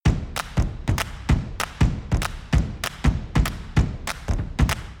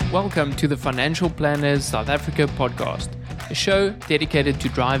Welcome to the Financial Planners South Africa podcast, a show dedicated to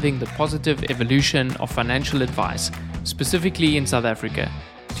driving the positive evolution of financial advice, specifically in South Africa.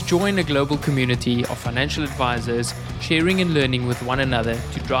 To join a global community of financial advisors, sharing and learning with one another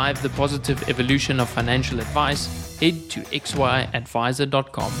to drive the positive evolution of financial advice, head to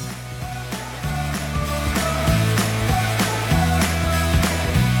xyadvisor.com.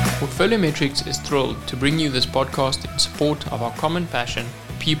 Portfolio Metrics is thrilled to bring you this podcast in support of our common passion,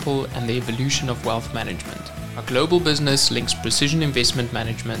 people, and the evolution of wealth management. Our global business links precision investment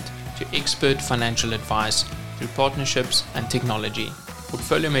management to expert financial advice through partnerships and technology.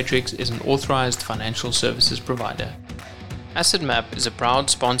 Portfolio Metrics is an authorized financial services provider. AssetMap is a proud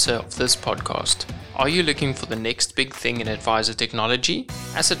sponsor of this podcast. Are you looking for the next big thing in advisor technology?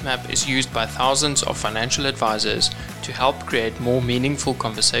 AssetMap is used by thousands of financial advisors to help create more meaningful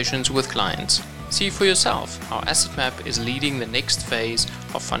conversations with clients. See for yourself how AssetMap is leading the next phase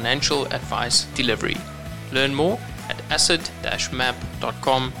of financial advice delivery. Learn more at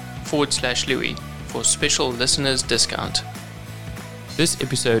asset-map.com/Louis for a special listeners discount. This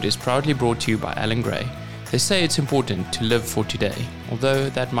episode is proudly brought to you by Alan Gray. They say it's important to live for today. Although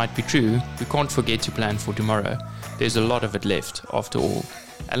that might be true, we can't forget to plan for tomorrow. There's a lot of it left, after all.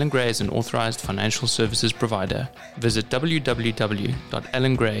 Alan Gray is an authorized financial services provider. Visit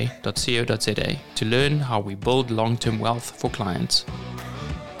www.alangray.co.za to learn how we build long-term wealth for clients.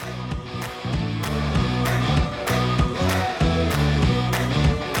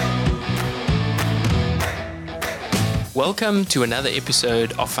 Welcome to another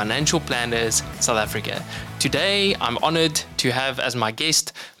episode of Financial Planners South Africa. Today, I'm honored to have as my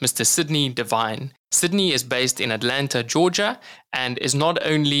guest Mr. Sydney Devine. Sydney is based in Atlanta, Georgia, and is not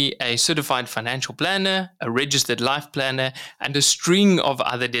only a certified financial planner, a registered life planner, and a string of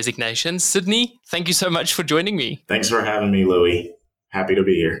other designations. Sydney, thank you so much for joining me. Thanks for having me, Louis. Happy to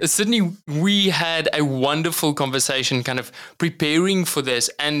be here. Sydney, we had a wonderful conversation kind of preparing for this,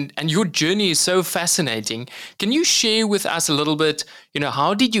 and your journey is so fascinating. Can you share with us a little bit,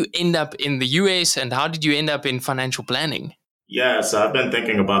 how did you end up in the US and how did you end up in financial planning? Yeah, so I've been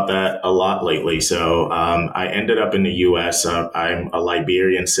thinking about that a lot lately. So I ended up in the US. I'm a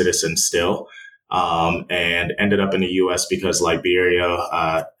Liberian citizen still, and ended up in the US because Liberia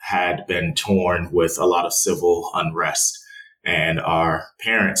had been torn with a lot of civil unrest. And our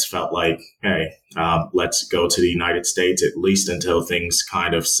parents felt like, hey, let's go to the United States, at least until things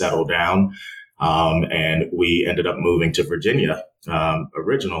kind of settle down. And we ended up moving to Virginia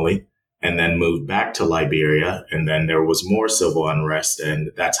originally, and then moved back to Liberia. And then there was more civil unrest, and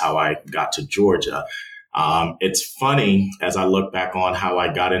that's how I got to Georgia. It's funny as I look back on how I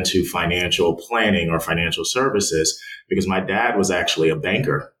got into financial planning or financial services, because my dad was actually a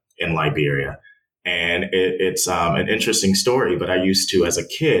banker in Liberia. And it's an interesting story, but I used to, as a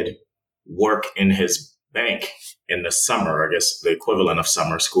kid, work in his bank in the summer. I guess the equivalent of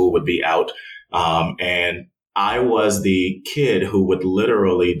summer school would be out. And I was the kid who would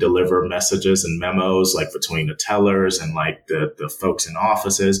literally deliver messages and memos like between the tellers and like the folks in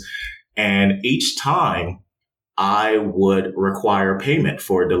offices. And each time I would require payment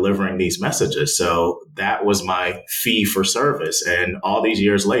for delivering these messages. So that was my fee for service. And all these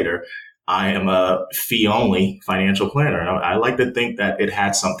years later, I am a fee-only financial planner. And I like to think that it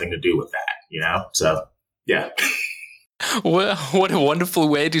had something to do with that, So, yeah. Well, what a wonderful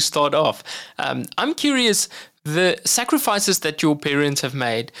way to start off. I'm curious, the sacrifices that your parents have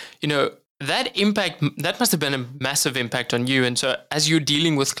made, that impact, that must have been a massive impact on you. And so as you're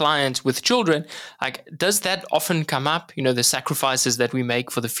dealing with clients, with children, does that often come up, the sacrifices that we make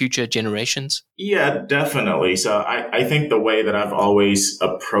for the future generations? Yeah, definitely. So I think the way that I've always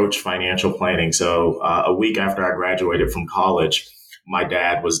approached financial planning. So a week after I graduated from college, my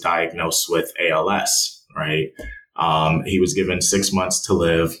dad was diagnosed with ALS, right? He was given 6 months to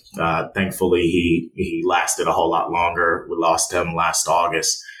live. Thankfully, he lasted a whole lot longer. We lost him last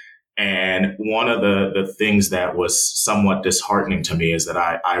August. And one of the things that was somewhat disheartening to me is that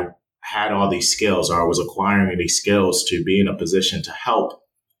I had all these skills, or I was acquiring these skills to be in a position to help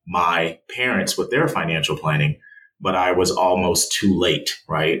my parents with their financial planning, but I was almost too late,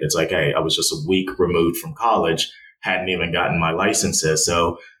 right? It's like, hey, I was just a week removed from college, hadn't even gotten my licenses.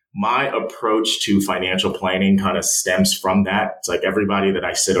 So my approach to financial planning kind of stems from that. It's like everybody that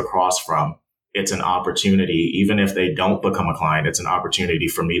I sit across from, it's an opportunity. Even if they don't become a client, it's an opportunity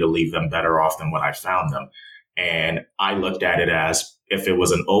for me to leave them better off than what I found them. And I looked at it as, if it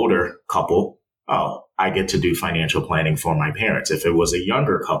was an older couple, I get to do financial planning for my parents. If it was a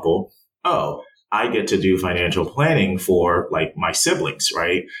younger couple, I get to do financial planning for like my siblings,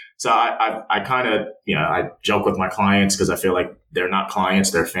 right? So I kind of, I joke with my clients because I feel like they're not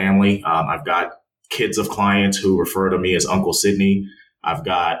clients, they're family. I've got kids of clients who refer to me as Uncle Sydney. I've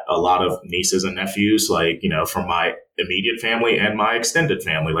got a lot of nieces and nephews, like, from my immediate family and my extended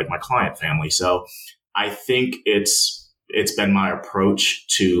family, like my client family. So I think it's been my approach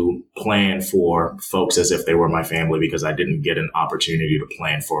to plan for folks as if they were my family because I didn't get an opportunity to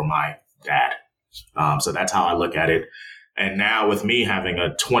plan for my dad. So that's how I look at it. And now with me having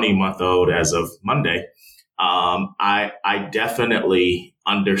a 20-month-old as of Monday, I definitely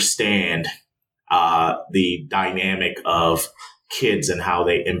understand the dynamic of kids and how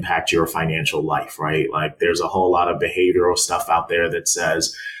they impact your financial life, right? Like there's a whole lot of behavioral stuff out there that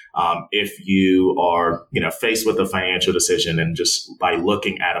says, if you are, faced with a financial decision and just by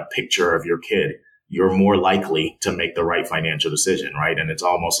looking at a picture of your kid, you're more likely to make the right financial decision, right? And it's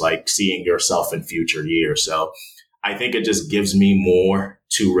almost like seeing yourself in future years. So I think it just gives me more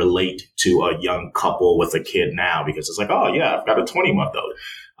to relate to a young couple with a kid now because it's like, oh yeah, I've got a 20-month-old.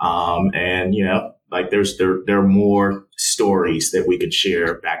 And like there are more stories that we could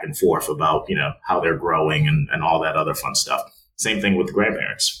share back and forth about, how they're growing and all that other fun stuff. Same thing with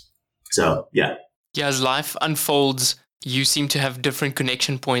grandparents. So, yeah. Yeah, as life unfolds, you seem to have different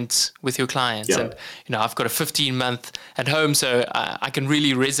connection points with your clients. Yeah. And, I've got a 15-month at home, so I can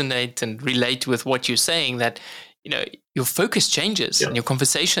really resonate and relate with what you're saying that, your focus changes and your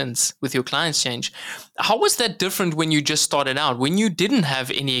conversations with your clients change. How was that different when you just started out, when you didn't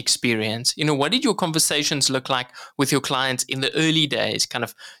have any experience? What did your conversations look like with your clients in the early days, kind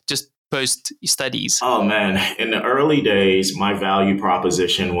of just post studies? Oh man, in the early days, my value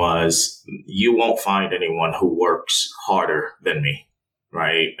proposition was you won't find anyone who works harder than me,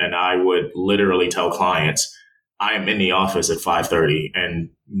 right? And I would literally tell clients, I am in the office at 5:30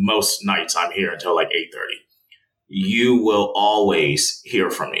 and most nights I'm here until like 8:30. You will always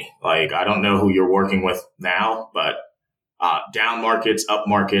hear from me. Like, I don't know who you're working with now, but down markets, up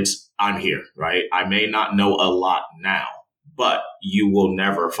markets, I'm here, right? I may not know a lot now, but you will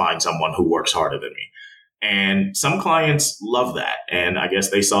never find someone who works harder than me. And some clients love that. And I guess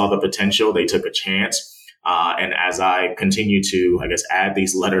they saw the potential. They took a chance. And as I continue to, add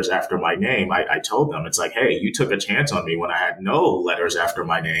these letters after my name, I told them, it's like, hey, you took a chance on me when I had no letters after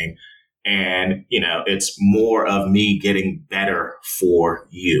my name. And, it's more of me getting better for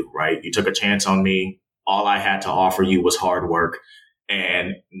you, right? You took a chance on me. All I had to offer you was hard work.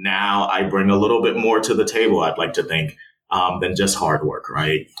 And now I bring a little bit more to the table, I'd like to think, than just hard work,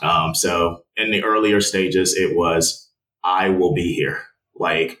 right? So in the earlier stages, it was, I will be here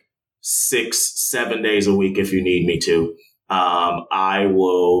like 6-7 days a week if you need me to. I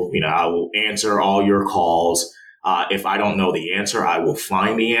will answer all your calls. If I don't know the answer, I will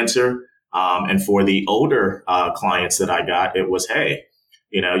find the answer. And for the older clients that I got, it was, hey,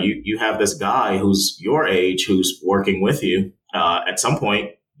 you have this guy who's your age, who's working with you. At some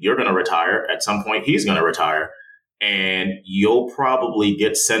point, you're going to retire. At some point, he's going to retire. And you'll probably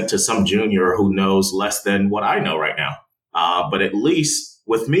get sent to some junior who knows less than what I know right now. But at least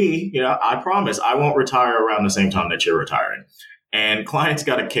with me, I promise I won't retire around the same time that you're retiring. And clients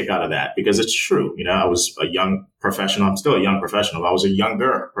got a kick out of that because it's true. I was a young professional. I'm still a young professional. I was a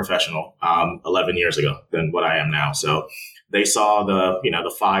younger professional 11 years ago than what I am now. So they saw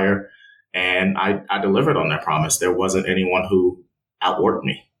the fire, and I delivered on that promise. There wasn't anyone who outworked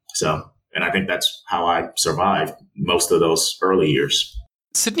me. And I think that's how I survived most of those early years.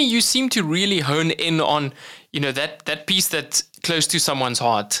 Sydney, you seem to really hone in on, that piece that's close to someone's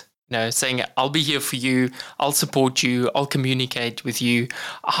heart. Saying, I'll be here for you, I'll support you, I'll communicate with you.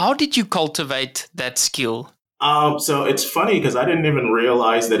 How did you cultivate that skill? So it's funny because I didn't even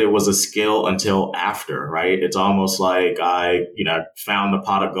realize that it was a skill until after, right? It's almost like I, found the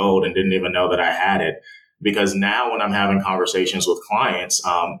pot of gold and didn't even know that I had it. Because now when I'm having conversations with clients,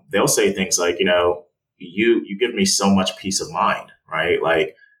 they'll say things like, you give me so much peace of mind, right?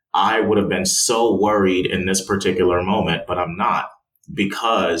 Like I would have been so worried in this particular moment, but I'm not.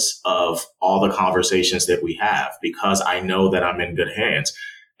 Because of all the conversations that we have, because I know that I'm in good hands.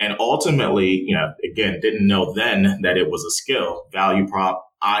 And ultimately, again, didn't know then that it was a skill, value prop.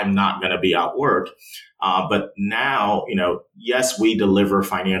 I'm not going to be outworked. But now, yes, we deliver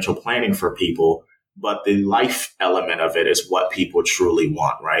financial planning for people, but the life element of it is what people truly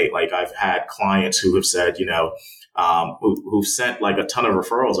want, right? Like I've had clients who have said, who've sent like a ton of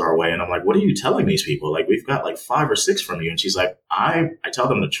referrals our way. And I'm like, what are you telling these people? Like, we've got like 5 or 6 from you. And she's like, I tell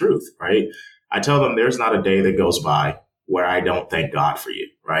them the truth, right? I tell them there's not a day that goes by where I don't thank God for you,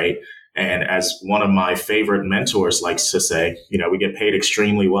 right? And as one of my favorite mentors likes to say, we get paid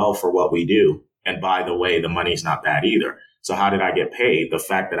extremely well for what we do. And by the way, the money's not bad either. So how did I get paid? The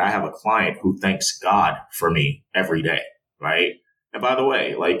fact that I have a client who thanks God for me every day, right? And by the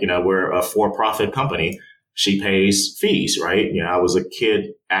way, we're a for-profit company. She pays fees, right? I was a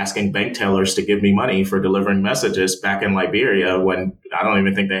kid asking bank tellers to give me money for delivering messages back in Liberia when I don't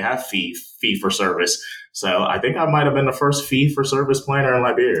even think they have fee for service. So I think I might have been the first fee for service planner in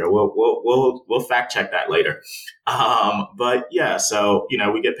Liberia. We'll fact check that later. But yeah, so,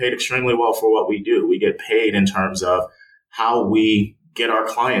 we get paid extremely well for what we do. We get paid in terms of how we get our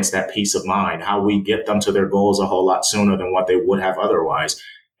clients that peace of mind, how we get them to their goals a whole lot sooner than what they would have otherwise.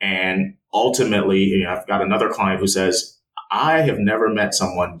 And ultimately, I've got another client who says, I have never met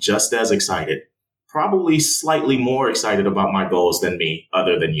someone just as excited, probably slightly more excited about my goals than me,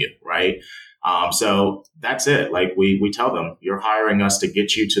 other than you, right? So that's it. Like we tell them, you're hiring us to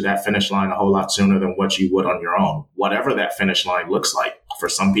get you to that finish line a whole lot sooner than what you would on your own, whatever that finish line looks like. For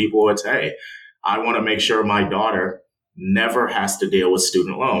some people, it's, hey, I want to make sure my daughter never has to deal with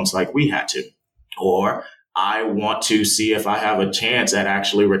student loans like we had to, or I want to see if I have a chance at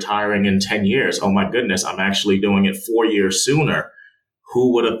actually retiring in 10 years. Oh my goodness, I'm actually doing it 4 years sooner.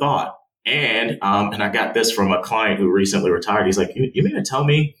 Who would have thought? And I got this from a client who recently retired. He's like, you mean to tell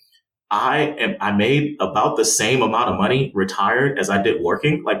me I made about the same amount of money retired as I did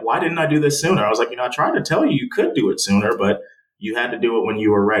working? Like, why didn't I do this sooner? I was like, I tried to tell you you could do it sooner, but you had to do it when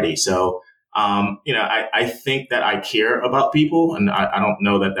you were ready. So I think that I care about people, and I don't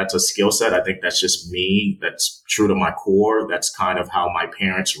know that that's a skill set. I think that's just me. That's true to my core. That's kind of how my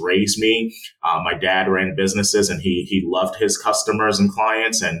parents raised me. My dad ran businesses, and he loved his customers and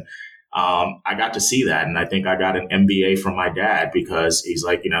clients. And I got to see that. And I think I got an MBA from my dad because he's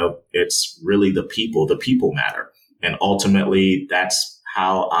like, it's really the people matter. And ultimately, that's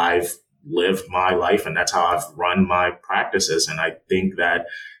how I've lived my life, and that's how I've run my practices. And I think that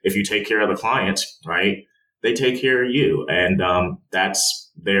if you take care of the clients, right, they take care of you. And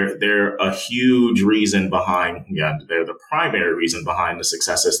they're a huge reason behind, they're the primary reason behind the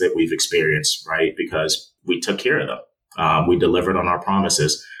successes that we've experienced, right? Because we took care of them. We delivered on our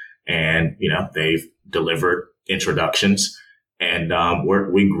promises, and, they've delivered introductions. And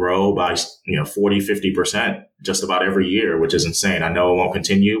we grow by 40-50% just about every year, which is insane. I know it won't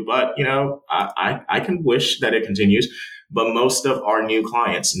continue, but I can wish that it continues. But most of our new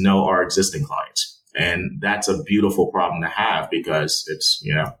clients know our existing clients, and that's a beautiful problem to have because it's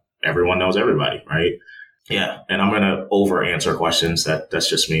everyone knows everybody, right? Yeah, and I'm going to over answer questions. That's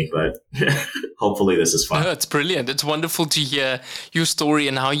just me, but hopefully this is fun. No, it's brilliant. It's wonderful to hear your story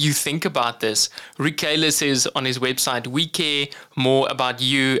and how you think about this. Rick Kaler says on his website, we care more about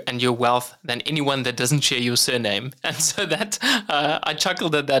you and your wealth than anyone that doesn't share your surname. And so that I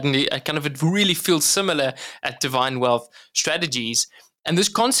chuckled at that, and it really feels similar at Divine Wealth Strategies. And this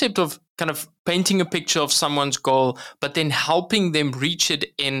concept of kind of painting a picture of someone's goal, but then helping them reach it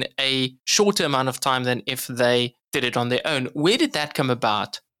in a shorter amount of time than if they did it on their own. Where did that come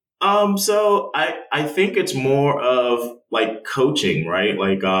about? So I think it's more of like coaching, right?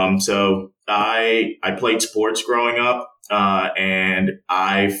 So I played sports growing up, and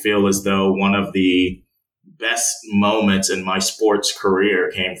I feel as though one of the best moments in my sports career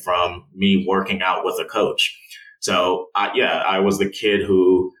came from me working out with a coach. So, I was the kid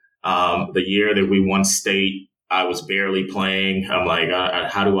who, the year that we won state, I was barely playing. I'm like,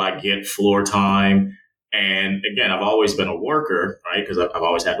 how do I get floor time? And again, I've always been a worker, right? Because I've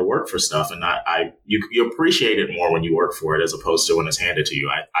always had to work for stuff, and you appreciate it more when you work for it as opposed to when it's handed to you,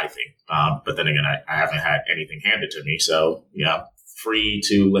 I think. But then again, I haven't had anything handed to me. So, free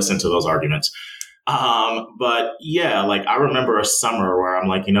to listen to those arguments. But yeah, I remember a summer where I'm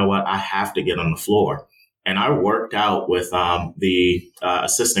like, you know what? I have to get on the floor. And I worked out with the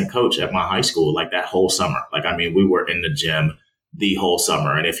assistant coach at my high school that whole summer. We were in the gym the whole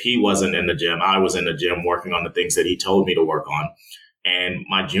summer. And if he wasn't in the gym, I was in the gym working on the things that he told me to work on. And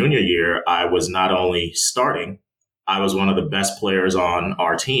my junior year, I was not only starting, I was one of the best players on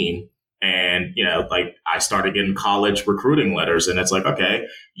our team. And, I started getting college recruiting letters, and it's like, okay,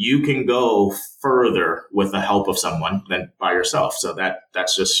 you can go further with the help of someone than by yourself. So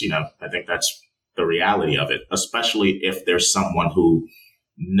that's just, I think that's the reality of it, especially if there's someone who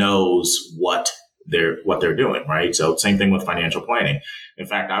knows what they're doing, right? So same thing with financial planning. In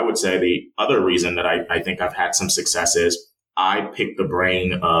fact, I would say the other reason that I think I've had some success is I picked the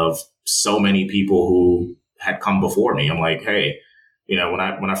brain of so many people who had come before me. I'm like, hey,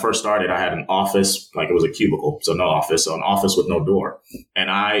 when I first started, I had an office, it was a cubicle, so no office, so an office with no door. And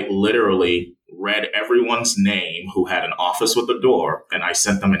I literally read everyone's name who had an office with a door, and I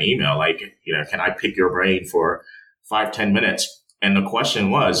sent them an email can I pick your brain for 5-10 minutes And the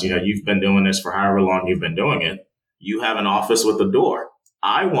question was, you've been doing this for however long you've been doing it. You have an office with a door.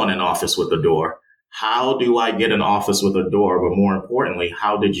 I want an office with a door. How do I get an office with a door? But more importantly,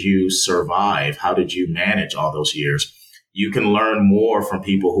 how did you survive? How did you manage all those years? You can learn more from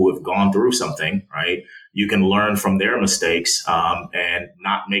people who have gone through something, right? You can learn from their mistakes and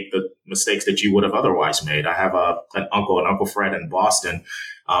not make the mistakes that you would have otherwise made. I have an Uncle Fred in Boston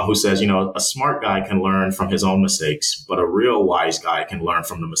who says, a smart guy can learn from his own mistakes, but a real wise guy can learn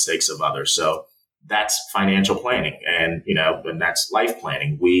from the mistakes of others. So that's financial planning and that's life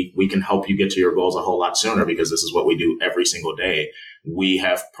planning. We can help you get to your goals a whole lot sooner because this is what we do every single day. We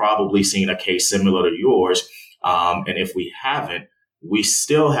have probably seen a case similar to yours. And if we haven't, we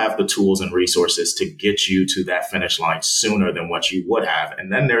still have the tools and resources to get you to that finish line sooner than what you would have.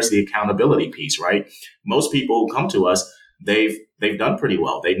 And then there's the accountability piece, right? Most people who come to us, they've done pretty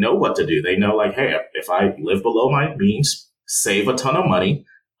well. They know what to do. They know like, hey, if I live below my means, save a ton of money,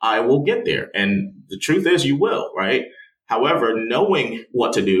 I will get there. And the truth is you will, right? However, knowing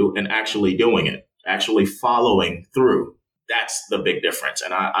what to do and actually doing it, actually following through, that's the big difference.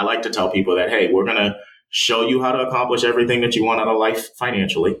 And I like to tell people that, hey, we're going to show you how to accomplish everything that you want out of life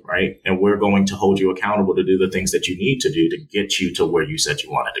financially, right? And we're going to hold you accountable to do the things that you need to do to get you to where you said you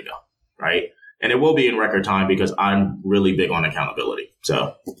wanted to go, right? And it will be in record time because I'm really big on accountability.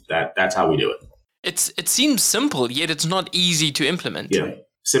 So that's how we do it. It seems simple, yet it's not easy to implement. Yeah.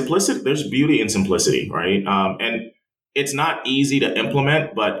 Simplicity, there's beauty in simplicity, right? And it's not easy to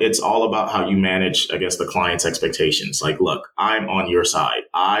implement, but it's all about how you manage, I guess, the client's expectations. Like, look, I'm on your side.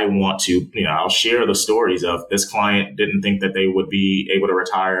 I want to, I'll share the stories of this client didn't think that they would be able to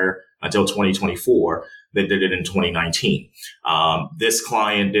retire until 2024. They did it in 2019. This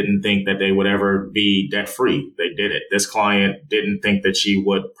client didn't think that they would ever be debt free. They did it. This client didn't think that she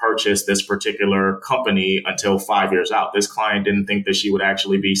would purchase this particular company until 5 years out. This client didn't think that she would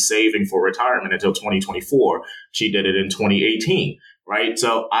actually be saving for retirement until 2024. She did it in 2018, right?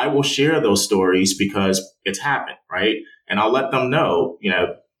 So I will share those stories because it's happened, right? And I'll let them know,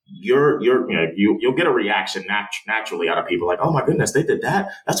 you'll get a reaction naturally out of people like, oh my goodness, they did that.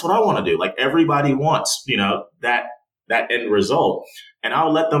 That's what I want to do. Like everybody wants, that end result. And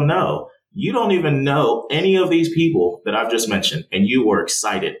I'll let them know you don't even know any of these people that I've just mentioned. And you were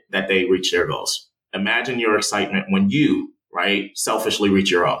excited that they reached their goals. Imagine your excitement when you, right, selfishly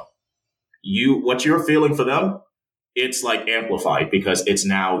reach your own. What you're feeling for them, it's like amplified because it's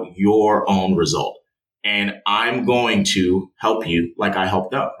now your own result. And I'm going to help you like I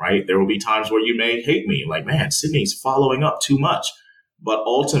helped them, right? There will be times where you may hate me, like, man, Sydney's following up too much. But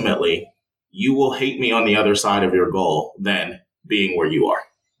ultimately, you will hate me on the other side of your goal than being where you are,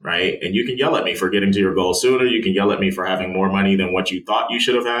 right? And you can yell at me for getting to your goal sooner. You can yell at me for having more money than what you thought you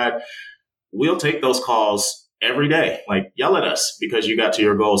should have had. We'll take those calls every day. Like, yell at us because you got to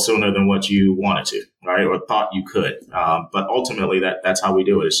your goal sooner than what you wanted to, right? Or thought you could. But ultimately, that's how we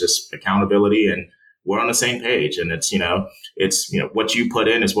do it. It's just accountability, and we're on the same page. And it's what you put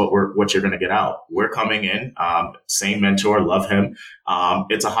in is what you're going to get out. We're coming in, same mentor, love him.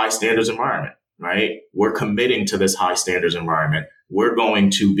 It's a high standards environment, right? We're committing to this high standards environment. We're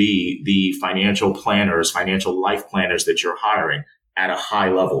going to be the financial planners, financial life planners that you're hiring at a high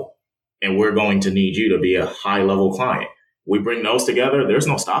level. And we're going to need you to be a high level client. We bring those together. There's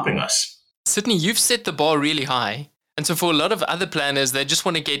no stopping us. Sydney, you've set the bar really high. And so for a lot of other planners, they just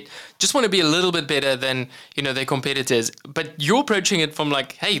want to be a little bit better than, their competitors. But you're approaching it from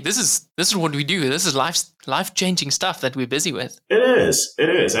like, hey, this is what we do. This is life-changing stuff that we're busy with. It is.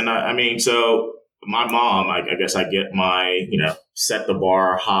 And so my mom, I guess I get my, set the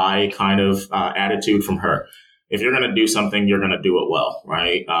bar high kind of attitude from her. If you're going to do something, you're going to do it well,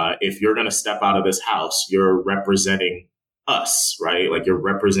 right? If you're going to step out of this house, you're representing us, right? Like you're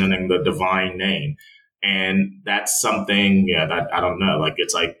representing the divine name. And that's something, that I don't know,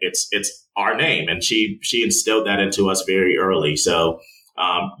 it's our name. And she instilled that into us very early. So,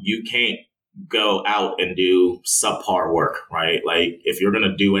 you can't go out and do subpar work, right? Like if you're going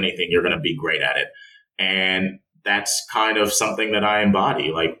to do anything, you're going to be great at it. And that's kind of something that I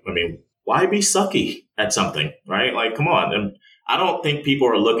embody. Why be sucky at something, right? Like, come on. And I don't think people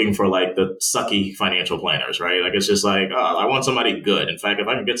are looking for like the sucky financial planners, right? Like, it's just like, oh, I want somebody good. In fact, if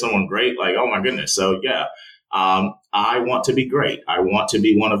I can get someone great, like, oh my goodness. So yeah, I want to be great. I want to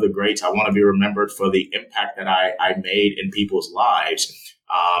be one of the greats. I want to be remembered for the impact that I made in people's lives.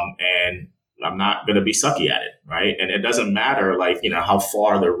 And I'm not going to be sucky at it, right? And it doesn't matter, how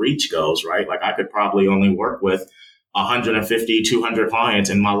far the reach goes, right? Like I could probably only work with 150, 200 clients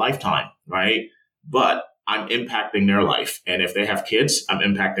in my lifetime, right? But I'm impacting their life. And if they have kids, I'm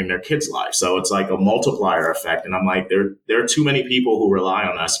impacting their kids' lives. So it's like a multiplier effect. And I'm like, there are too many people who rely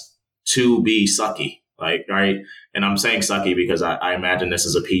on us to be sucky. Like, right. And I'm saying sucky because I imagine this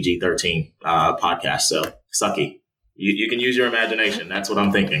is a PG-13 podcast. So sucky. You can use your imagination. That's what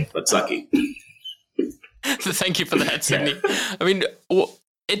I'm thinking, but sucky. Thank you for that, Sydney. Yeah. I mean,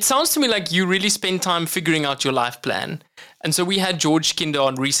 it sounds to me like you really spend time figuring out your life plan. And so we had George Kinder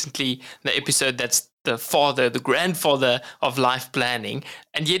on recently, the episode that's the grandfather of life planning.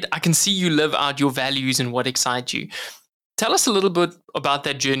 And yet I can see you live out your values and what excites you. Tell us a little bit about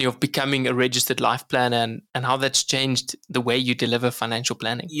that journey of becoming a registered life planner and how that's changed the way you deliver financial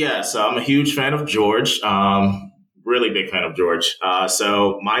planning. Yeah, so I'm a huge fan of George, really big fan of George.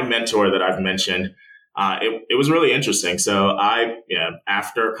 So my mentor that I've mentioned, it was really interesting. So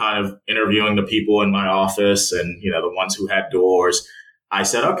after kind of interviewing the people in my office and, the ones who had doors, I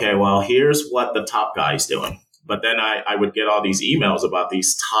said, okay, well, here's what the top guy's doing. But then I would get all these emails about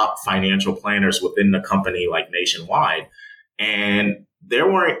these top financial planners within the company, like nationwide. And there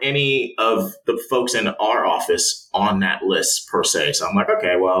weren't any of the folks in our office on that list per se. So I'm like,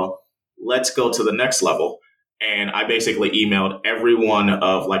 okay, well, let's go to the next level. And I basically emailed every one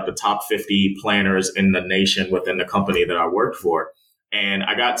of like the top 50 planners in the nation within the company that I worked for. And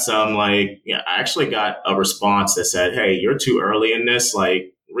I got I actually got a response that said, hey, you're too early in this.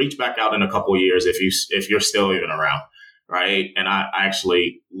 Like, reach back out in a couple of years if you're still even around. Right. And I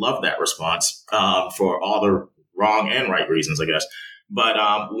actually love that response for all the wrong and right reasons, I guess. But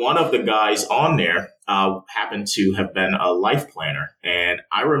one of the guys on there happened to have been a life planner. And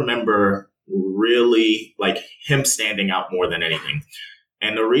I remember really like him standing out more than anything.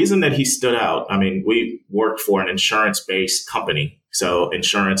 And the reason that he stood out, I mean, we worked for an insurance-based company. So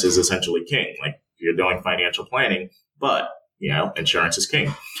insurance is essentially king. Like, you're doing financial planning, but, insurance is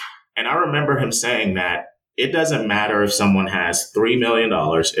king. And I remember him saying that it doesn't matter if someone has $3 million,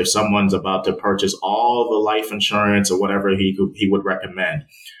 if someone's about to purchase all the life insurance or whatever he would recommend.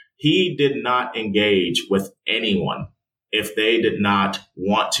 He did not engage with anyone if they did not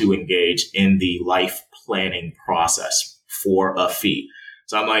want to engage in the life planning process for a fee.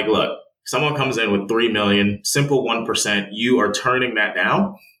 So I'm like, look, someone comes in with 3 million, simple 1%, you are turning that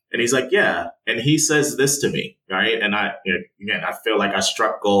down. And he's like, yeah. And he says this to me, right? And I feel like I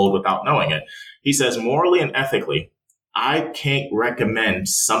struck gold without knowing it. He says, morally and ethically, I can't recommend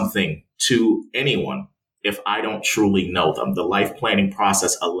something to anyone if I don't truly know them. The life planning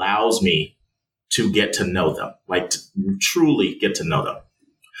process allows me to get to know them, like to truly get to know them.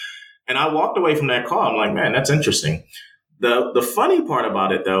 And I walked away from that call. I'm like, man, that's interesting. The funny part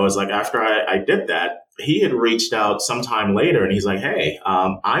about it, though, is like after I did that, he had reached out sometime later and he's like, hey,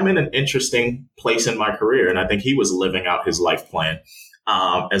 I'm in an interesting place in my career. And I think he was living out his life plan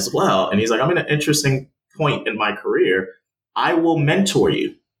as well. And he's like, I'm in an interesting point in my career. I will mentor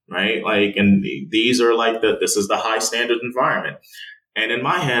you, right? Like, and these are like this is the high standard environment. And in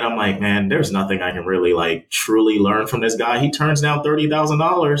my head, I'm like, man, there's nothing I can really like truly learn from this guy. He turns down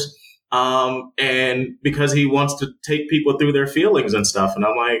 $30,000. And because he wants to take people through their feelings and stuff. And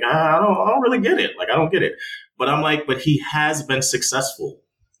I'm like, I don't really get it. Like, I don't get it. But I'm like, but he has been successful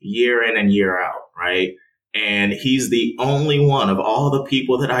year in and year out. Right. And he's the only one of all the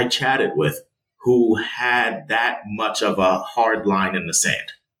people that I chatted with who had that much of a hard line in the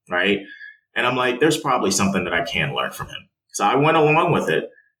sand. Right. And I'm like, there's probably something that I can learn from him. So I went along with it.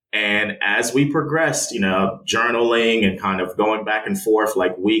 And as we progressed, journaling and kind of going back and forth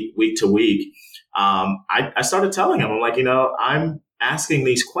like week to week, I started telling him, I'm like, I'm asking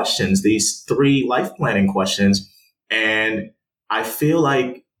these questions, these 3 life planning questions. And I feel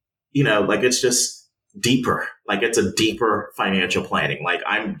like, like it's just deeper, like it's a deeper financial planning. Like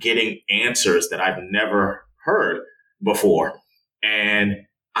I'm getting answers that I've never heard before. And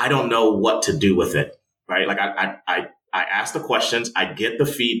I don't know what to do with it. Right. Like I ask the questions, I get the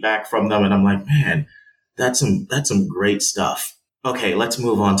feedback from them, and I'm like, man, that's some great stuff. Okay, let's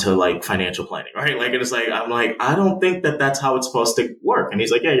move on to like financial planning, right? Like, it's like, I'm like, I don't think that that's how it's supposed to work. And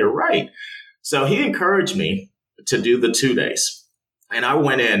he's like, yeah, you're right. So he encouraged me to do the 2 days. And I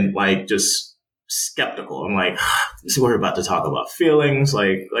went in like just skeptical. I'm like, we're about to talk about feelings.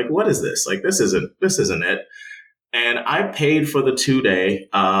 Like what is this? Like, this isn't it. And I paid for the 2-day,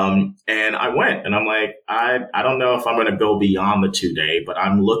 and I went, and I'm like, I don't know if I'm going to go beyond the 2-day, but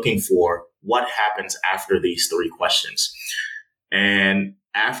I'm looking for what happens after these 3 questions. And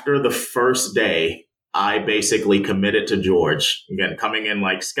after the first day, I basically committed to George. Again, coming in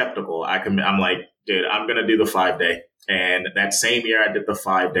like skeptical, I'm like, dude, I'm going to do the 5-day. And that same year I did the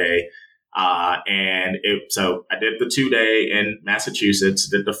 5-day. So I did the 2-day in Massachusetts,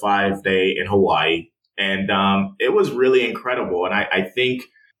 did the 5-day in Hawaii. And it was really incredible. And I think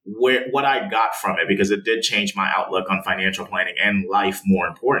what I got from it, because it did change my outlook on financial planning and life more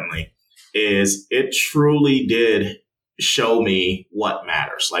importantly, is it truly did show me what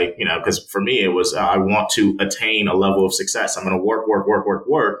matters. Like, because for me, it was, I want to attain a level of success. I'm going to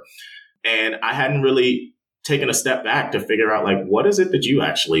work. And I hadn't really taken a step back to figure out, like, what is it that you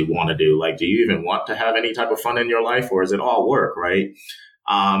actually want to do? Like, do you even want to have any type of fun in your life, or is it all work? Right.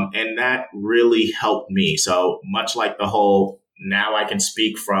 And that really helped me. So much like the whole, now I can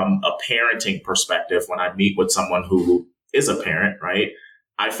speak from a parenting perspective when I meet with someone who is a parent, right?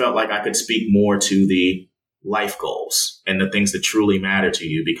 I felt like I could speak more to the life goals and the things that truly matter to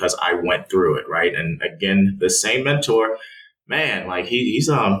you because I went through it, right? And again, the same mentor, man, like he's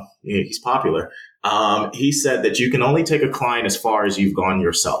popular. He said that you can only take a client as far as you've gone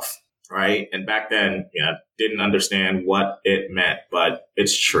yourself, right? And back then, didn't understand what it meant, but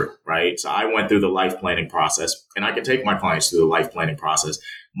it's true, right? So I went through the life planning process, and I can take my clients through the life planning process.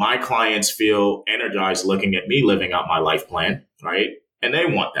 My clients feel energized looking at me living out my life plan, right? And they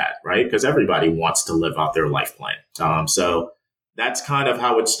want that, right? Because everybody wants to live out their life plan. So that's kind of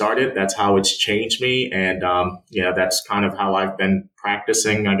how it started. That's how it's changed me. And, that's kind of how I've been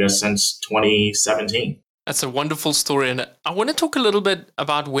practicing, I guess, since 2017. That's a wonderful story. And I want to talk a little bit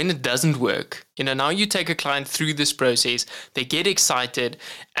about when it doesn't work. Now you take a client through this process, they get excited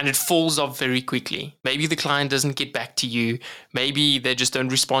and it falls off very quickly. Maybe the client doesn't get back to you. Maybe they just don't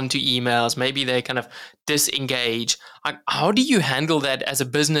respond to emails. Maybe they kind of disengage. How do you handle that as a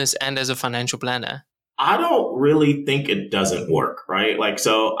business and as a financial planner? I don't really think it doesn't work, right? Like,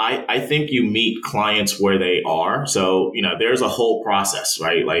 so I think you meet clients where they are. So, there's a whole process,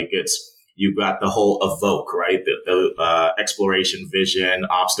 right? Like you've got the whole evoke, right? The exploration, vision,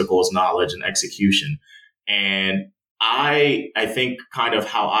 obstacles, knowledge, and execution. And I think kind of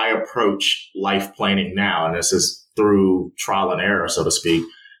how I approach life planning now, and this is through trial and error, so to speak.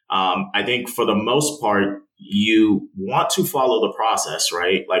 I think for the most part, you want to follow the process,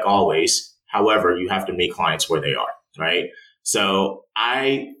 right? Like always. However, you have to meet clients where they are, right? So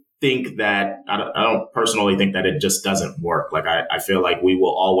I think that, I don't personally think that it just doesn't work. Like I feel like we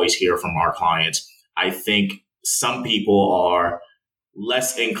will always hear from our clients. I think some people are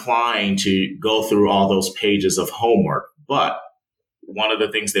less inclined to go through all those pages of homework. But one of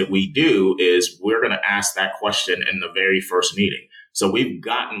the things that we do is we're going to ask that question in the very first meeting. So we've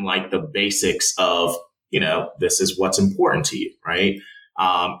gotten like the basics of, this is what's important to you, right?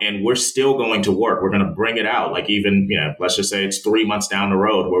 And we're still going to work. We're going to bring it out. Like even, let's just say it's 3 months down the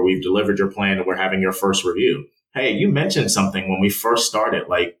road where we've delivered your plan and we're having your first review. Hey, you mentioned something when we first started,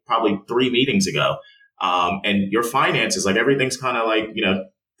 like probably 3 meetings ago. And your finances, like everything's kind of like,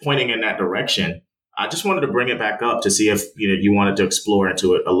 pointing in that direction. I just wanted to bring it back up to see if, you wanted to explore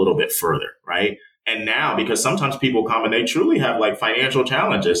into it a little bit further. Right. And now, because sometimes people come and they truly have like financial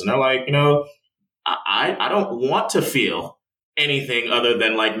challenges and they're like, I don't want to feel anything other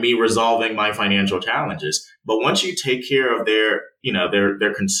than like me resolving my financial challenges. But once you take care of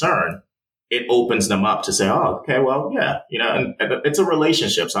their concern, it opens them up to say, oh, okay, well, yeah, and it's a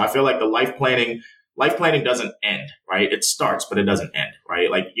relationship. So I feel like the life planning doesn't end, right? It starts, but it doesn't end,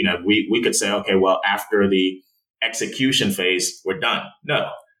 right? Like, we could say, okay, well, after the execution phase, we're done. No,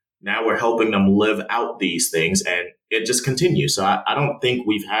 now we're helping them live out these things and it just continues. So I don't think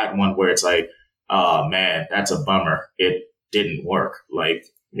we've had one where it's like, oh man, that's a bummer. It didn't work. Like,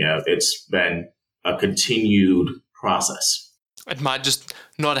 it's been a continued process. It might just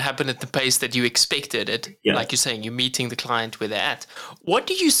not happen at the pace that you expected it. Yeah. Like you're saying, you're meeting the client where they're at. What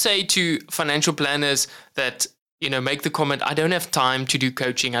do you say to financial planners that, make the comment, I don't have time to do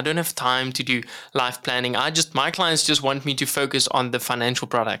coaching. I don't have time to do life planning. My clients just want me to focus on the financial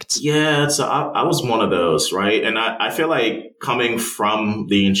products. Yeah. So I was one of those, right? And I feel like coming from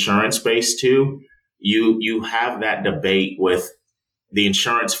the insurance space too, you have that debate with the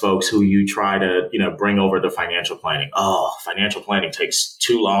insurance folks who you try to, bring over to financial planning. Oh, financial planning takes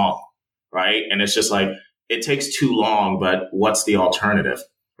too long, right? And it's just like, it takes too long, but what's the alternative,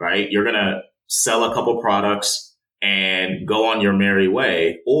 right? You're going to sell a couple products and go on your merry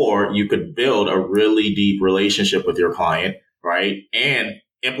way, or you could build a really deep relationship with your client, right? And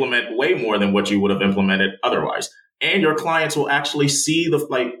implement way more than what you would have implemented otherwise. And your clients will actually see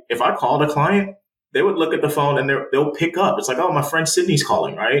if I called a client, they would look at the phone and they'll pick up. It's like, oh, my friend Sydney's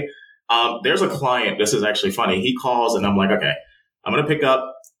calling, right? There's a client. This is actually funny. He calls and I'm like, okay, I'm going to pick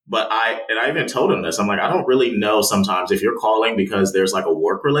up. But I even told him this. I'm like, I don't really know sometimes if you're calling because there's like a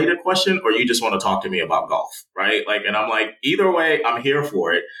work related question or you just want to talk to me about golf, right? Like, and I'm like, either way, I'm here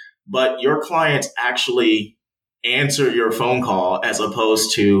for it. But your clients actually answer your phone call as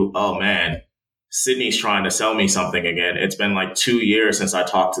opposed to, oh man, Sydney's trying to sell me something again. It's been like 2 years since I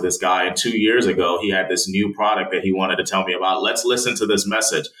talked to this guy. And 2 years ago, he had this new product that he wanted to tell me about. Let's listen to this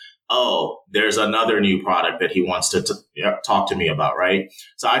message. Oh, there's another new product that he wants to talk to me about, right?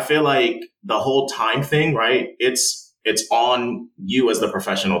 So I feel like the whole time thing, right? It's on you as the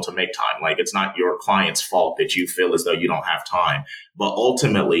professional to make time. Like, it's not your client's fault that you feel as though you don't have time. But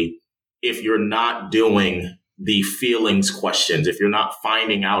ultimately, if you're not doing the feelings questions, if you're not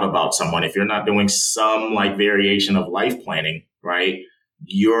finding out about someone, if you're not doing some like variation of life planning, right?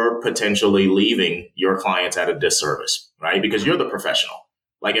 You're potentially leaving your clients at a disservice, right? Because you're the professional.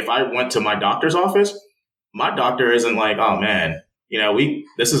 Like, if I went to my doctor's office, my doctor isn't like, oh man,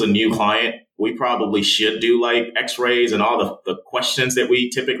 this is a new client. We probably should do like x-rays and all the questions that we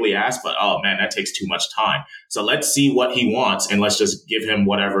typically ask, but oh man, that takes too much time. So let's see what he wants and let's just give him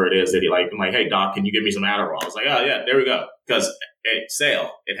whatever it is that he like. I'm like, hey doc, can you give me some Adderall? It's like, oh yeah, there we go. Because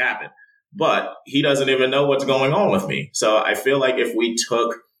sale, it happened. But he doesn't even know what's going on with me. So I feel like if we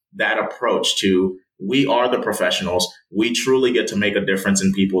took that approach to, we are the professionals, we truly get to make a difference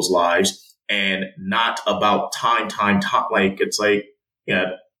in people's lives, and not about time. Like, it's like,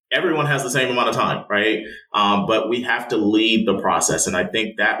 everyone has the same amount of time, right? But we have to lead the process. And I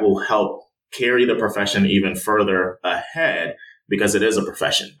think that will help carry the profession even further ahead, because it is a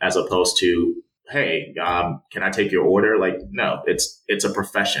profession as opposed to, hey, can I take your order? Like, no, it's a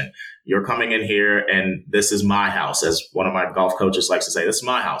profession. You're coming in here and this is my house. As one of my golf coaches likes to say, this is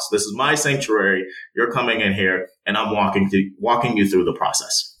my house. This is my sanctuary. You're coming in here and I'm walking you through the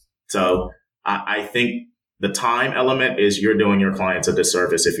process. So I think the time element is you're doing your clients a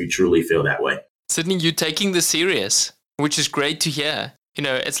disservice if you truly feel that way. Sydney, you're taking this serious, which is great to hear.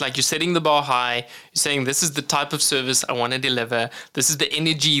 It's like you're setting the bar high. You're saying, this is the type of service I want to deliver. This is the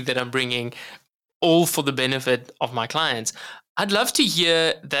energy that I'm bringing, all for the benefit of my clients. I'd love to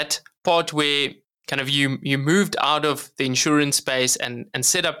hear that part where kind of you moved out of the insurance space and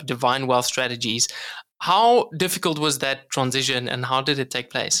set up Divine Wealth Strategies. How difficult was that transition and how did it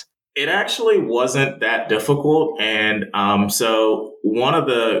take place? It actually wasn't that difficult. And so one of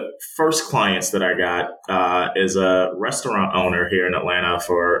the first clients that I got is a restaurant owner here in Atlanta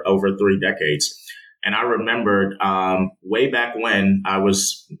for over 3 decades. And I remembered way back when I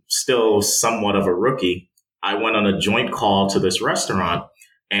was still somewhat of a rookie, I went on a joint call to this restaurant,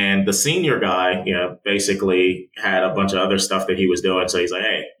 and the senior guy, basically had a bunch of other stuff that he was doing. So he's like,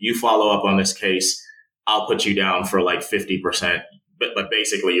 hey, you follow up on this case. I'll put you down for like 50%. But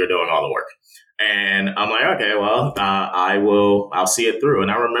basically you're doing all the work. And I'm like, okay, well, I'll see it through.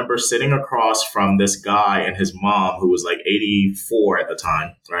 And I remember sitting across from this guy and his mom, who was like 84 at the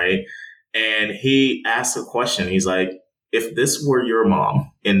time, right? And he asked a question. He's like, if this were your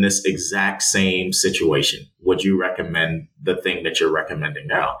mom in this exact same situation, would you recommend the thing that you're recommending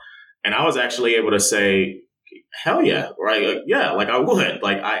now? And I was actually able to say, hell yeah, right? Yeah, like I would.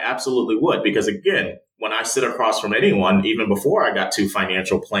 Like I absolutely would. Because again, when I sit across from anyone, even before I got to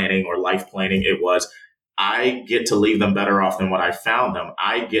financial planning or life planning, it was, I get to leave them better off than what I found them.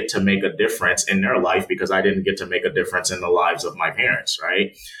 I get to make a difference in their life because I didn't get to make a difference in the lives of my parents,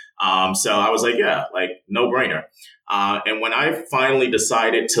 right? So I was like, yeah, like no brainer. And when I finally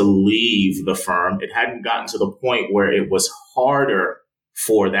decided to leave the firm, it hadn't gotten to the point where it was harder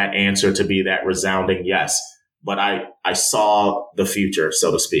for that answer to be that resounding yes. But I saw the future,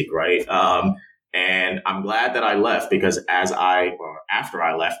 so to speak, right? And I'm glad that I left because after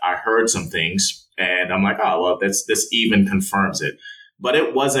I left, I heard some things and I'm like, oh, well, this even confirms it. But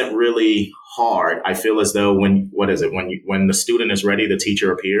it wasn't really hard. I feel as though when the student is ready, the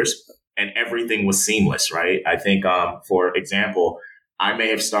teacher appears, and everything was seamless, right? I think, for example, I may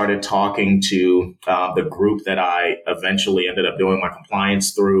have started talking to the group that I eventually ended up doing my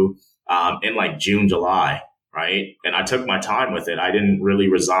compliance through in like June, July. Right. And I took my time with it. I didn't really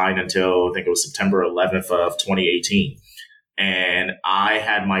resign until I think it was September 11th of 2018. And I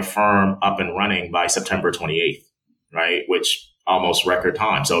had my firm up and running by September 28th, right? Which almost record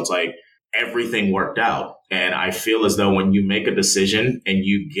time. So it's like everything worked out. And I feel as though when you make a decision and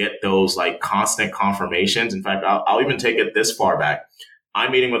you get those like constant confirmations, in fact, I'll even take it this far back.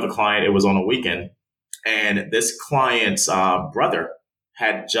 I'm meeting with a client. It was on a weekend, and this client's brother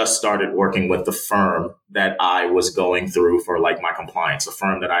had just started working with the firm that I was going through for like my compliance, the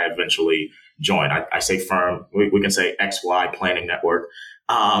firm that I eventually joined. I say firm, we can say XY Planning Network.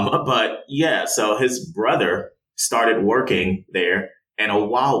 But yeah, so his brother started working there. And a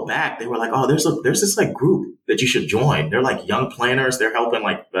while back, they were like, oh, there's this like group that you should join. They're like young planners. They're helping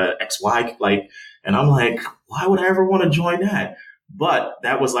like the XY, like, and I'm like, why would I ever want to join that? But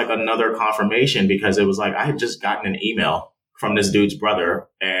that was like another confirmation because it was like, I had just gotten an email from this dude's brother.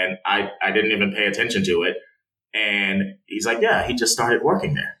 And I didn't even pay attention to it. And he's like, yeah, he just started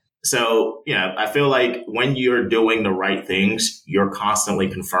working there. So, I feel like when you're doing the right things, you're constantly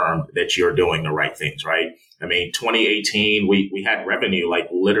confirmed that you're doing the right things, right? I mean, 2018, we had revenue, like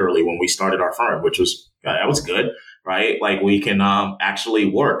literally when we started our firm, which was, that was good, right? Like we can actually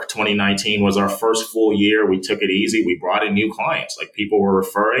work. 2019 was our first full year. We took it easy. We brought in new clients, like people were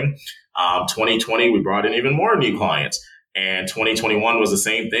referring. 2020, we brought in even more new clients. And 2021 was the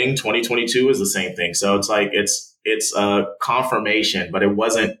same thing. 2022 is the same thing. So it's like, it's a confirmation, but it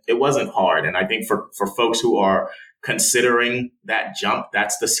wasn't hard. And I think for folks who are considering that jump,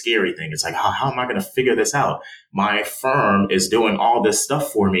 that's the scary thing. It's like, how am I going to figure this out? My firm is doing all this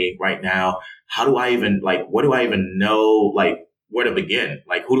stuff for me right now. How do I even, what do I even know, where to begin?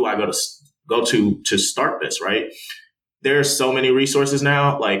 Like, who do I go to start this, right? There's so many resources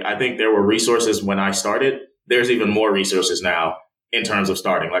now. Like, I think there were resources when I started. There's even more resources now in terms of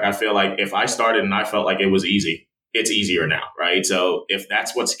starting. Like, I feel like if I started and I felt like it was easy, it's easier now, right? So if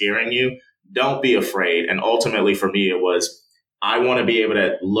that's what's scaring you, don't be afraid. And ultimately for me, it was, I want to be able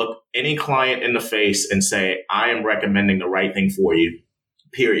to look any client in the face and say, I am recommending the right thing for you,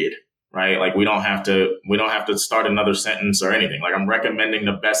 period. Right? Like we don't have to start another sentence or anything. Like I'm recommending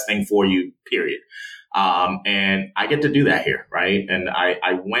the best thing for you, period. And I get to do that here, right? And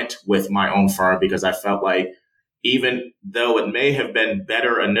I went with my own firm because I felt like even though it may have been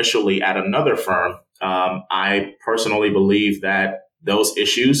better initially at another firm, I personally believe that those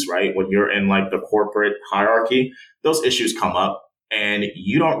issues, right, when you're in like the corporate hierarchy, those issues come up and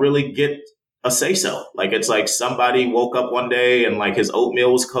you don't really get a say so. Like it's like somebody woke up one day and like his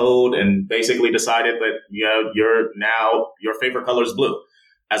oatmeal was cold and basically decided that, your favorite color is blue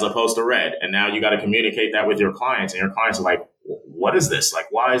as opposed to red. And now you got to communicate that with your clients, and your clients are like, what is this? Like,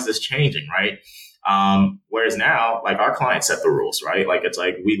 why is this changing? Right. Whereas now, like our clients set the rules, right? Like it's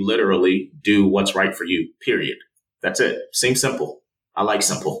like we literally do what's right for you, period. That's it. Seems simple. I like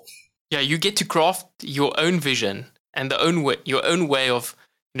simple. Yeah, you get to craft your own vision and your own way of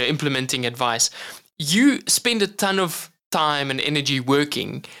implementing advice. You spend a ton of time and energy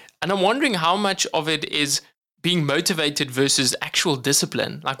working, and I'm wondering how much of it is being motivated versus actual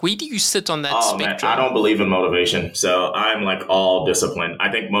discipline. Like, where do you sit on that spectrum? Man, I don't believe in motivation. So I'm like all discipline.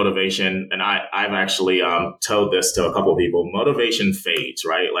 I think motivation, and I've actually told this to a couple of people, motivation fades,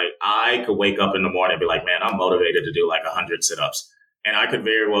 right? Like I could wake up in the morning and be like, man, I'm motivated to do like 100 sit-ups. And I could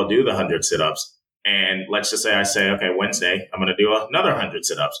very well do the 100 sit-ups. And let's just say I say, okay, Wednesday, I'm going to do another 100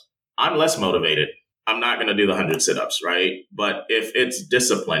 sit-ups. I'm less motivated. I'm not going to do the 100 sit-ups, right? But if it's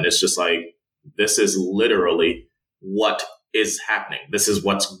discipline, it's just like, this is literally what is happening. This is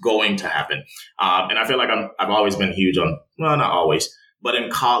what's going to happen. And I feel like I've always been huge on, well, not always, but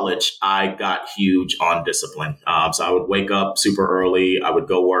in college, I got huge on discipline. So I would wake up super early. I would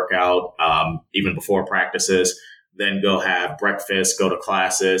go work out, even before practices, then go have breakfast, go to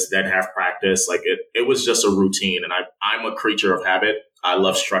classes, then have practice. Like it was just a routine. And I'm a creature of habit. I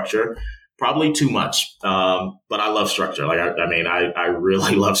love structure. Probably too much, but I love structure. Like, I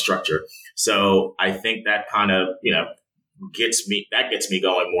really love structure. So I think that kind of, gets me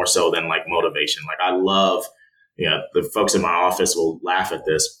going more so than like motivation. Like I love, the folks in my office will laugh at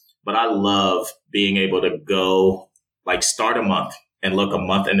this, but I love being able to go like start a month and look a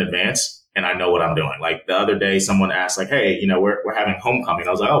month in advance. And I know what I'm doing. Like the other day, someone asked like, hey, we're having homecoming.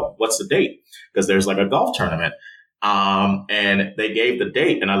 I was like, oh, what's the date? Because there's like a golf tournament. And they gave the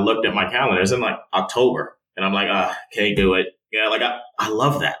date and I looked at my calendar. It's in like October and I'm like, can't do it. Yeah. Like I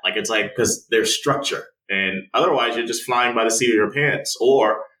love that. Like, it's like, cause there's structure and otherwise you're just flying by the seat of your pants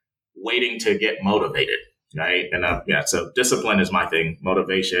or waiting to get motivated. Right. And so discipline is my thing.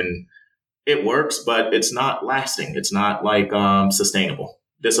 Motivation, it works, but it's not lasting. It's not like, sustainable.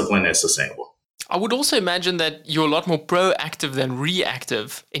 Discipline is sustainable. I would also imagine that you're a lot more proactive than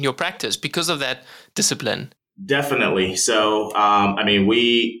reactive in your practice because of that discipline. Definitely. So,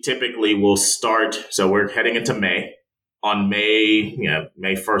 we typically will start. So we're heading into May. On May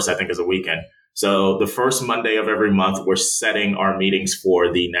 1st, I think is a weekend. So the first Monday of every month, we're setting our meetings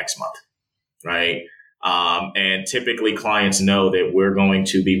for the next month, right? And typically clients know that we're going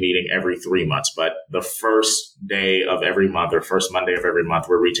to be meeting every 3 months, but the first day of every month or first Monday of every month,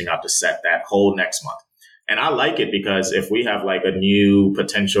 we're reaching out to set that whole next month. And I like it because if we have like a new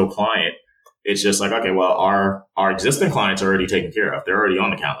potential client, it's just like, okay, well, our existing clients are already taken care of. They're already on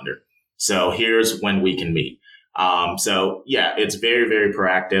the calendar. So here's when we can meet. It's very, very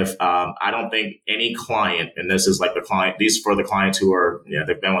proactive. I don't think any client, and this is like these for the clients who are,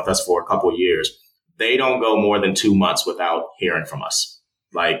 they've been with us for a couple of years. They don't go more than 2 months without hearing from us,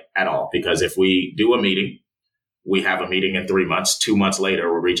 like at all. Because if we do a meeting, we have a meeting in 3 months. 2 months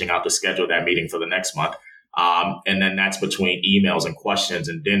later, we're reaching out to schedule that meeting for the next month. And then that's between emails and questions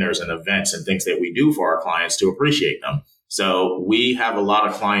and dinners and events and things that we do for our clients to appreciate them. So we have a lot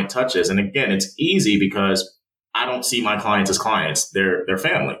of client touches. And again, it's easy because I don't see my clients as clients. They're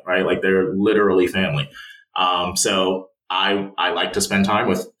family, right? Like they're literally family. So I like to spend time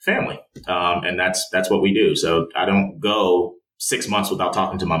with family. And that's what we do. So I don't go 6 months without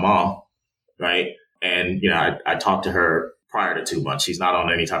talking to my mom, right? And, I talk to her prior to 2 months. She's not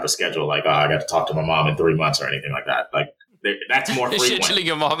on any type of schedule like, I got to talk to my mom in 3 months or anything like that. Like that's more frequent. Scheduling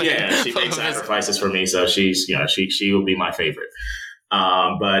your mom. Yeah, she makes sacrifices for me. So she's, she will be my favorite.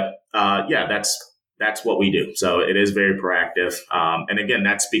 That's what we do. So it is very proactive. And again,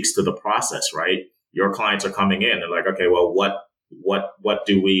 that speaks to the process, right? Your clients are coming in. They're like, okay, well, what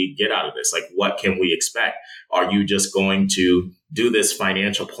do we get out of this? Like, what can we expect? Are you just going to do this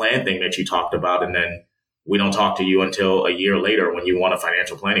financial plan thing that you talked about, and then we don't talk to you until a year later when you want a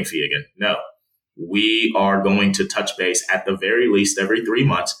financial planning fee again? No, we are going to touch base at the very least every 3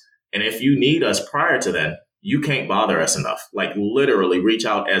 months. And if you need us prior to then, you can't bother us enough. Like literally reach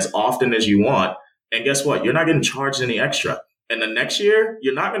out as often as you want. And guess what? You're not getting charged any extra. And the next year,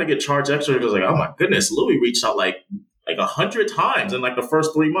 you're not going to get charged extra because like, oh my goodness, Louis reached out like 100 times in like the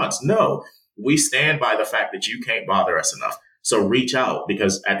first 3 months. No, we stand by the fact that you can't bother us enough. So reach out,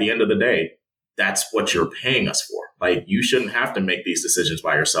 because at the end of the day, that's what you're paying us for. Like, you shouldn't have to make these decisions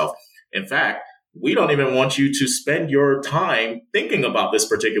by yourself. In fact, we don't even want you to spend your time thinking about this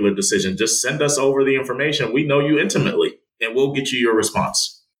particular decision. Just send us over the information. We know you intimately, and we'll get you your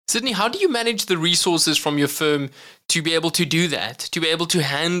response. Sydney, how do you manage the resources from your firm to be able to do that, to be able to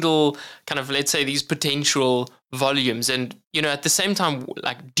handle kind of, let's say, these potential volumes? And, at the same time,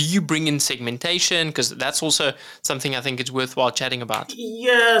 like, do you bring in segmentation? Because that's also something I think it's worthwhile chatting about.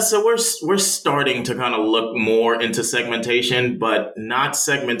 Yeah, so we're starting to kind of look more into segmentation, but not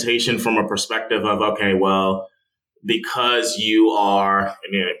segmentation from a perspective of, okay, well, because you are,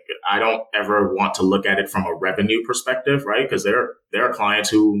 I don't ever want to look at it from a revenue perspective, right? Because there are clients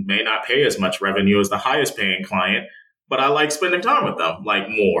who may not pay as much revenue as the highest paying client, but I like spending time with them, like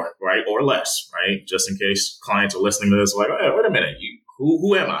more, right? Or less, right? Just in case clients are listening to this, like, hey, wait a minute,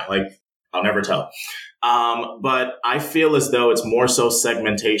 who am I? Like, I'll never tell. But I feel as though it's more so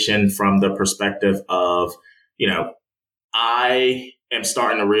segmentation from the perspective of, I am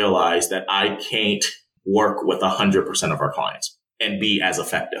starting to realize that I can't work with 100% of our clients and be as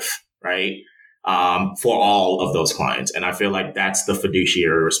effective, right? For all of those clients. And I feel like that's the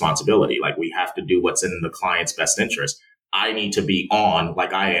fiduciary responsibility. Like, we have to do what's in the client's best interest. I need to be on,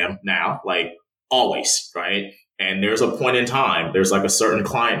 like I am now, like always, right? And there's a point in time, there's like a certain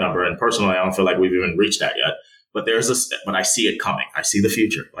client number. And personally, I don't feel like we've even reached that yet, but but I see it coming. I see the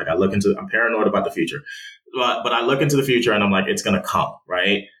future. Like, I'm paranoid about the future, but I look into the future and I'm like, it's going to come,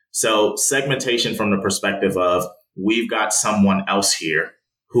 right? So segmentation from the perspective of, we've got someone else here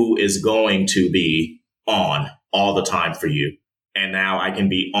who is going to be on all the time for you. And now I can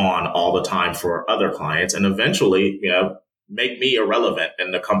be on all the time for other clients, and eventually, make me irrelevant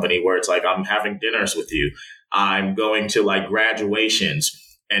in the company, where it's like, I'm having dinners with you. I'm going to like graduations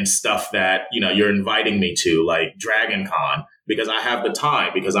and stuff that, you're inviting me to, like Dragon Con, because I have the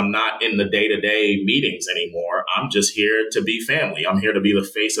time, because I'm not in the day-to-day meetings anymore. I'm just here to be family. I'm here to be the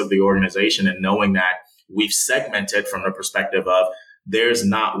face of the organization, and knowing that we've segmented from the perspective of, there's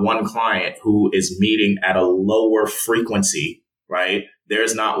not one client who is meeting at a lower frequency, right?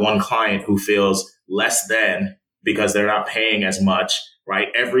 There's not one client who feels less than because they're not paying as much, right?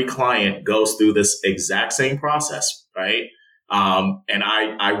 Every client goes through this exact same process, right? And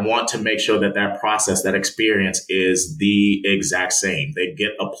I want to make sure that process, that experience is the exact same. They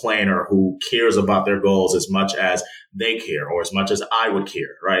get a planner who cares about their goals as much as they care, or as much as I would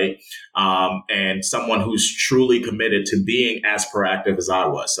care, right? And someone who's truly committed to being as proactive as I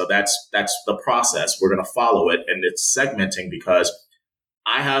was. So that's the process. We're going to follow it. And it's segmenting, because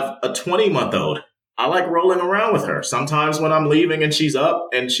I have a 20-month-old. I like rolling around with her. Sometimes when I'm leaving and she's up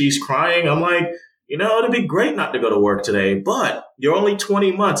and she's crying, I'm like, it'd be great not to go to work today, but you're only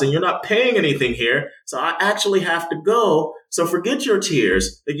 20 months and you're not paying anything here. So I actually have to go. So forget your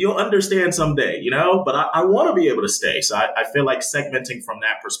tears, that you'll understand someday, but I want to be able to stay. So I feel like segmenting from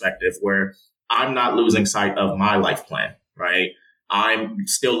that perspective, where I'm not losing sight of my life plan, right? I'm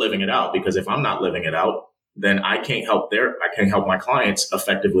still living it out, because if I'm not living it out, then I can't help my clients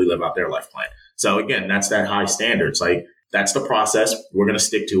effectively live out their life plan. So again, that's that high standards. Like, that's the process. We're going to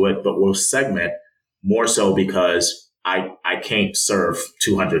stick to it, but we'll segment more so because I can't serve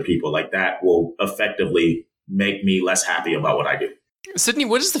 200 people. Like, that will effectively make me less happy about what I do. Sydney,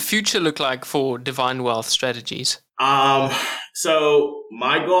 what does the future look like for Divine Wealth Strategies? So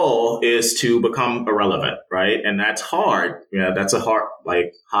my goal is to become irrelevant, right? And that's hard. Yeah, that's a hard,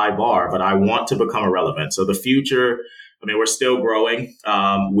 like high bar, but I want to become irrelevant. So the future, I mean, we're still growing.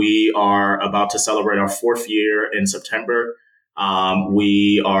 We are about to celebrate our 4th year in September.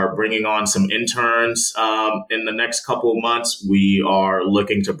 We are bringing on some interns in the next couple of months. We are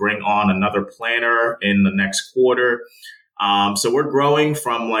looking to bring on another planner in the next quarter. So we're growing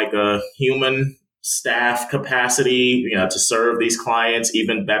from like a human staff capacity, to serve these clients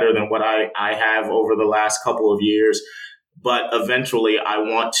even better than what I have over the last couple of years. But eventually I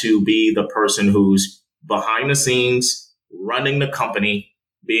want to be the person who's behind the scenes, running the company,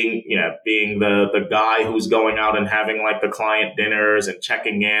 being the guy who's going out and having like the client dinners and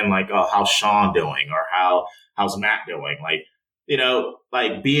checking in like, oh, how's Sean doing? Or how's Matt doing?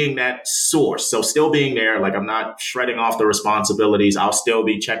 Like being that source. So still being there, like I'm not shredding off the responsibilities. I'll still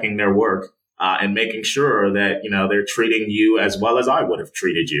be checking their work and making sure that, they're treating you as well as I would have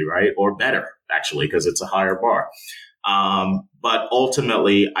treated you, right? Or better, actually, because it's a higher bar. But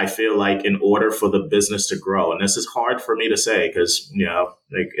ultimately, I feel like in order for the business to grow, and this is hard for me to say because,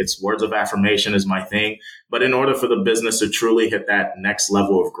 like it's words of affirmation is my thing. But in order for the business to truly hit that next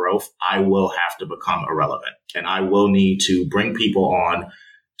level of growth, I will have to become irrelevant, and I will need to bring people on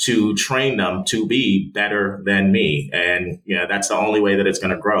to train them to be better than me. And, that's the only way that it's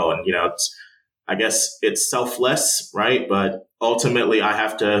going to grow. And, I guess it's selfless, right? But ultimately I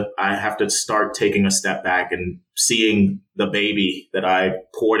have to start taking a step back and seeing the baby that I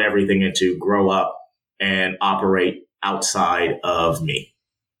poured everything into grow up and operate outside of me.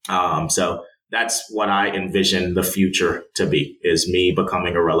 So that's what I envision the future to be, is me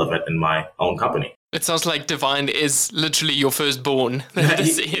becoming irrelevant in my own company. It sounds like Divine is literally your firstborn.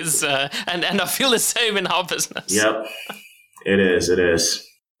 This is, and I feel the same in our business. Yep, it is.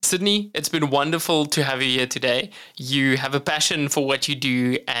 Sydney, it's been wonderful to have you here today. You have a passion for what you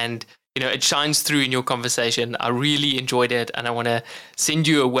do, and it shines through in your conversation. I really enjoyed it, and I want to send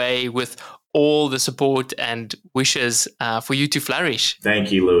you away with all the support and wishes for you to flourish.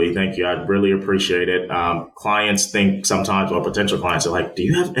 Thank you, Louis. Thank you. I really appreciate it. Clients think sometimes, or potential clients are like, do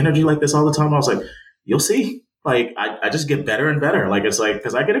you have energy like this all the time? I was like, you'll see. Like, I just get better and better. Like, it's like,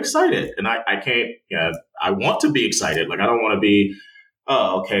 because I get excited, and I can't, I want to be excited. Like, I don't want to be,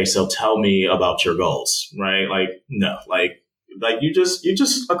 oh, okay, so tell me about your goals, right? Like, no, like you just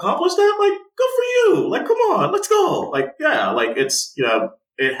accomplished that? Like, good for you. Like, come on, let's go. Like, yeah, like it's,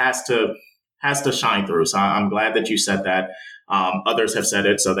 it has to shine through. So I'm glad that you said that. Others have said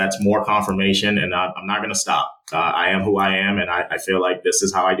it, so that's more confirmation, and I'm not going to stop. I am who I am, and I feel like this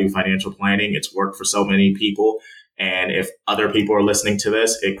is how I do financial planning. It's worked for so many people. And if other people are listening to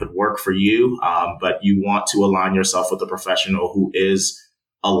this, it could work for you. But you want to align yourself with a professional who is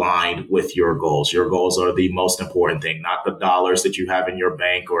aligned with your goals. Your goals are the most important thing, not the dollars that you have in your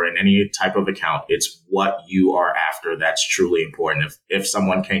bank or in any type of account. It's what you are after that's truly important. If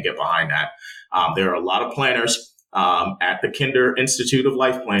someone can't get behind that, there are a lot of planners at the Kinder Institute of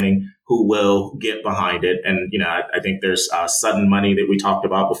Life Planning who will get behind it. And, I think there's Sudden Money that we talked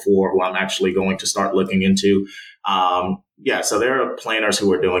about before, who I'm actually going to start looking into. So there are planners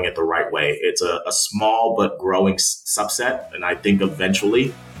who are doing it the right way. It's a small but growing subset. And I think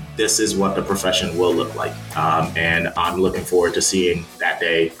eventually this is what the profession will look like. And I'm looking forward to seeing that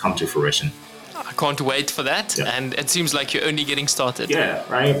day come to fruition. I can't wait for that. Yeah. And it seems like you're only getting started. Yeah,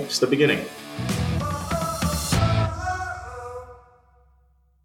 right. It's the beginning.